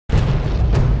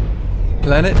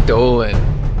Planet Dolan.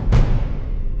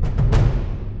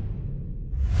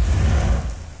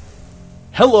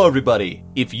 Hello everybody!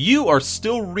 If you are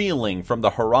still reeling from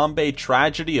the Harambe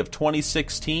tragedy of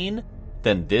 2016,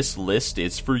 then this list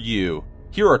is for you.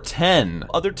 Here are 10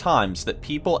 other times that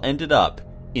people ended up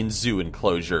in zoo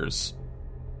enclosures.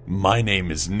 My name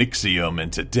is Nixium,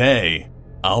 and today,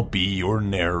 I'll be your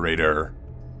narrator.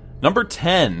 Number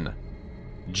 10.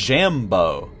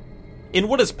 Jambo. In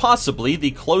what is possibly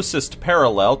the closest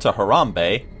parallel to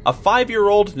Harambe, a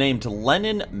 5-year-old named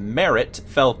Lennon Merritt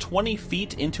fell 20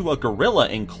 feet into a gorilla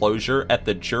enclosure at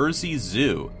the Jersey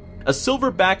Zoo. A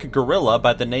silverback gorilla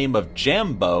by the name of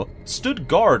Jambo stood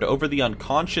guard over the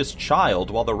unconscious child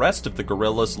while the rest of the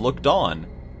gorillas looked on.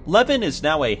 Levin is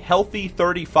now a healthy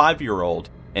 35-year-old,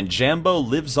 and Jambo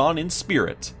lives on in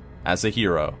spirit as a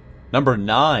hero. Number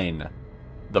 9.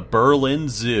 The Berlin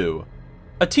Zoo.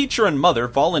 A teacher and mother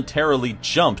voluntarily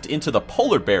jumped into the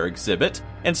polar bear exhibit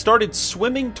and started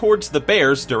swimming towards the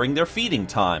bears during their feeding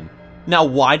time. Now,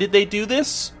 why did they do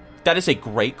this? That is a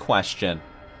great question.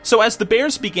 So as the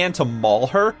bears began to maul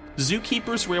her,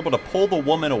 zookeepers were able to pull the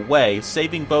woman away,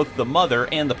 saving both the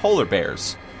mother and the polar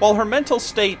bears. While her mental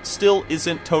state still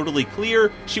isn't totally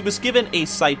clear, she was given a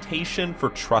citation for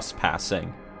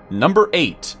trespassing. Number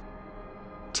 8.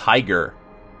 Tiger.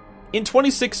 In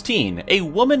 2016, a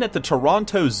woman at the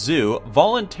Toronto Zoo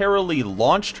voluntarily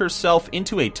launched herself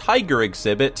into a tiger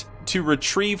exhibit to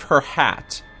retrieve her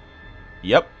hat.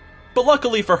 Yep. But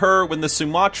luckily for her, when the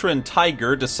Sumatran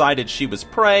tiger decided she was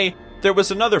prey, there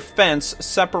was another fence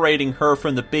separating her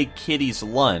from the big kitty's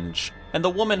lunge, and the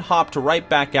woman hopped right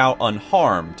back out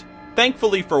unharmed.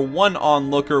 Thankfully for one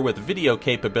onlooker with video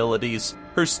capabilities,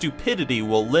 her stupidity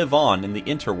will live on in the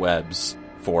interwebs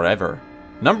forever.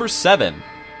 Number 7.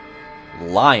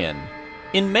 Lion.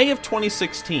 In May of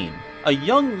 2016, a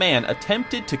young man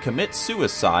attempted to commit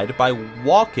suicide by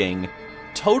walking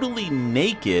totally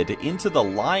naked into the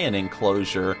lion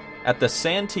enclosure at the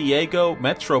Santiago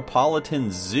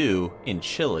Metropolitan Zoo in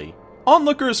Chile.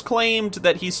 Onlookers claimed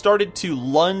that he started to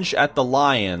lunge at the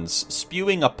lions,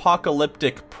 spewing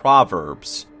apocalyptic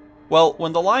proverbs. Well,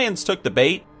 when the lions took the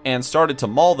bait and started to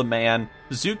maul the man,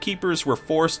 zookeepers were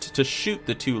forced to shoot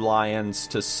the 2 lions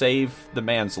to save the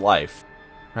man's life.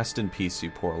 Rest in peace, you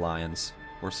poor lions.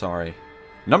 We're sorry.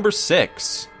 Number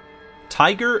 6.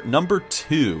 Tiger number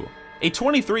 2. A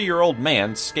 23-year-old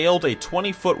man scaled a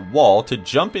 20-foot wall to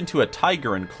jump into a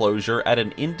tiger enclosure at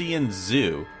an Indian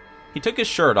zoo. He took his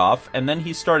shirt off, and then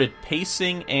he started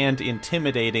pacing and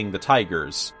intimidating the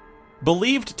tigers.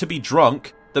 Believed to be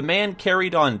drunk, the man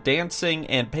carried on dancing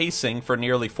and pacing for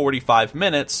nearly 45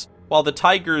 minutes, while the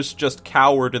tigers just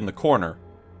cowered in the corner.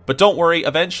 But don't worry,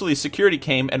 eventually security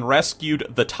came and rescued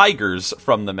the tigers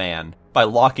from the man by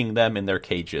locking them in their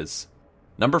cages.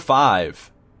 Number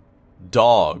 5.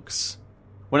 Dogs.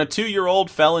 When a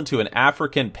 2-year-old fell into an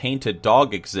African painted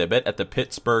dog exhibit at the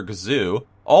Pittsburgh Zoo,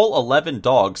 all 11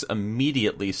 dogs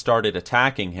immediately started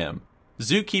attacking him.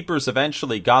 Zookeepers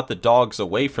eventually got the dogs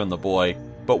away from the boy,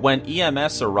 but when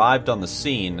EMS arrived on the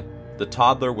scene, the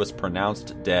toddler was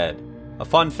pronounced dead. A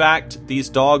fun fact, these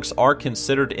dogs are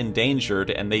considered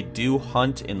endangered and they do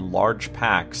hunt in large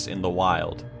packs in the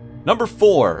wild. Number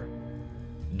 4.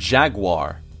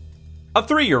 Jaguar. A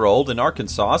 3-year-old in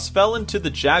Arkansas fell into the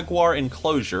jaguar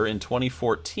enclosure in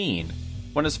 2014.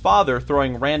 When his father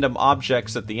throwing random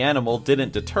objects at the animal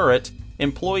didn't deter it,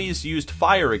 employees used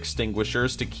fire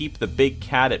extinguishers to keep the big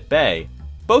cat at bay.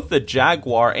 Both the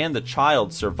jaguar and the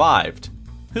child survived.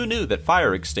 Who knew that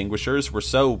fire extinguishers were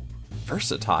so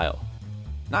versatile?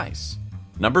 Nice.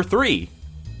 Number 3.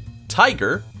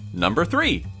 Tiger number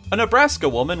 3. A Nebraska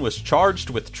woman was charged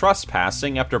with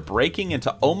trespassing after breaking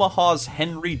into Omaha's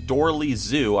Henry Dorley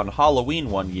Zoo on Halloween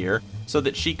one year so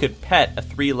that she could pet a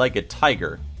 3-legged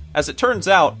tiger. As it turns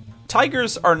out,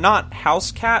 tigers are not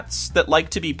house cats that like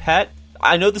to be pet.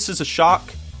 I know this is a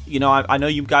shock. I know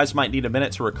you guys might need a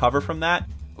minute to recover from that.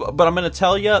 But I'm going to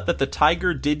tell you that the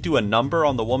tiger did do a number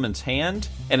on the woman's hand,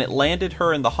 and it landed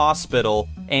her in the hospital,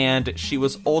 and she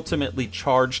was ultimately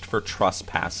charged for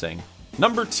trespassing.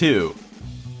 Number 2.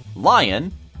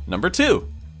 Lion number 2.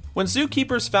 When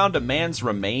zookeepers found a man's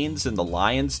remains in the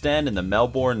lion's den in the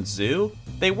Melbourne Zoo,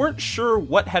 they weren't sure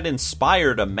what had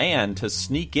inspired a man to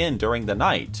sneak in during the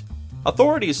night.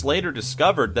 Authorities later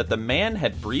discovered that the man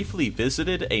had briefly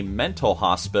visited a mental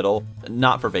hospital,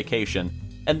 not for vacation,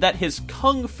 and that his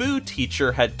kung fu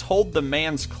teacher had told the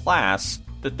man's class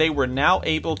that they were now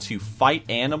able to fight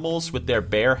animals with their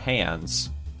bare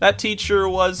hands. That teacher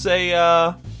was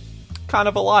a, kind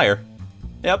of a liar.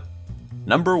 Yep.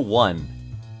 Number 1.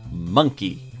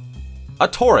 Monkey. A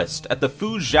tourist at the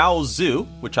Fuzhou Zoo,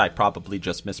 which I probably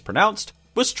just mispronounced,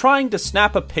 was trying to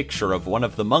snap a picture of one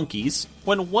of the monkeys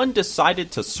when one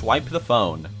decided to swipe the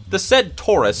phone. The said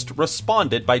tourist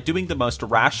responded by doing the most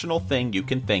rational thing you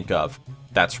can think of.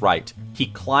 That's right, he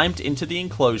climbed into the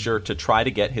enclosure to try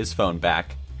to get his phone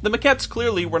back. The Maquettes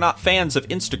clearly were not fans of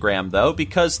Instagram, though,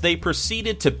 because they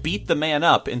proceeded to beat the man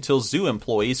up until zoo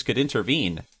employees could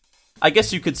intervene. I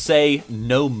guess you could say,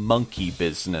 no monkey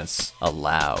business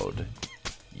allowed.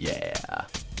 Yeah.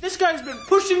 This guy's been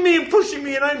pushing me,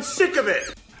 and I'm sick of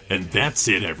it! And that's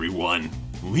it, everyone.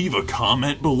 Leave a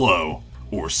comment below,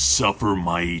 or suffer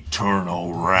my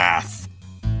eternal wrath.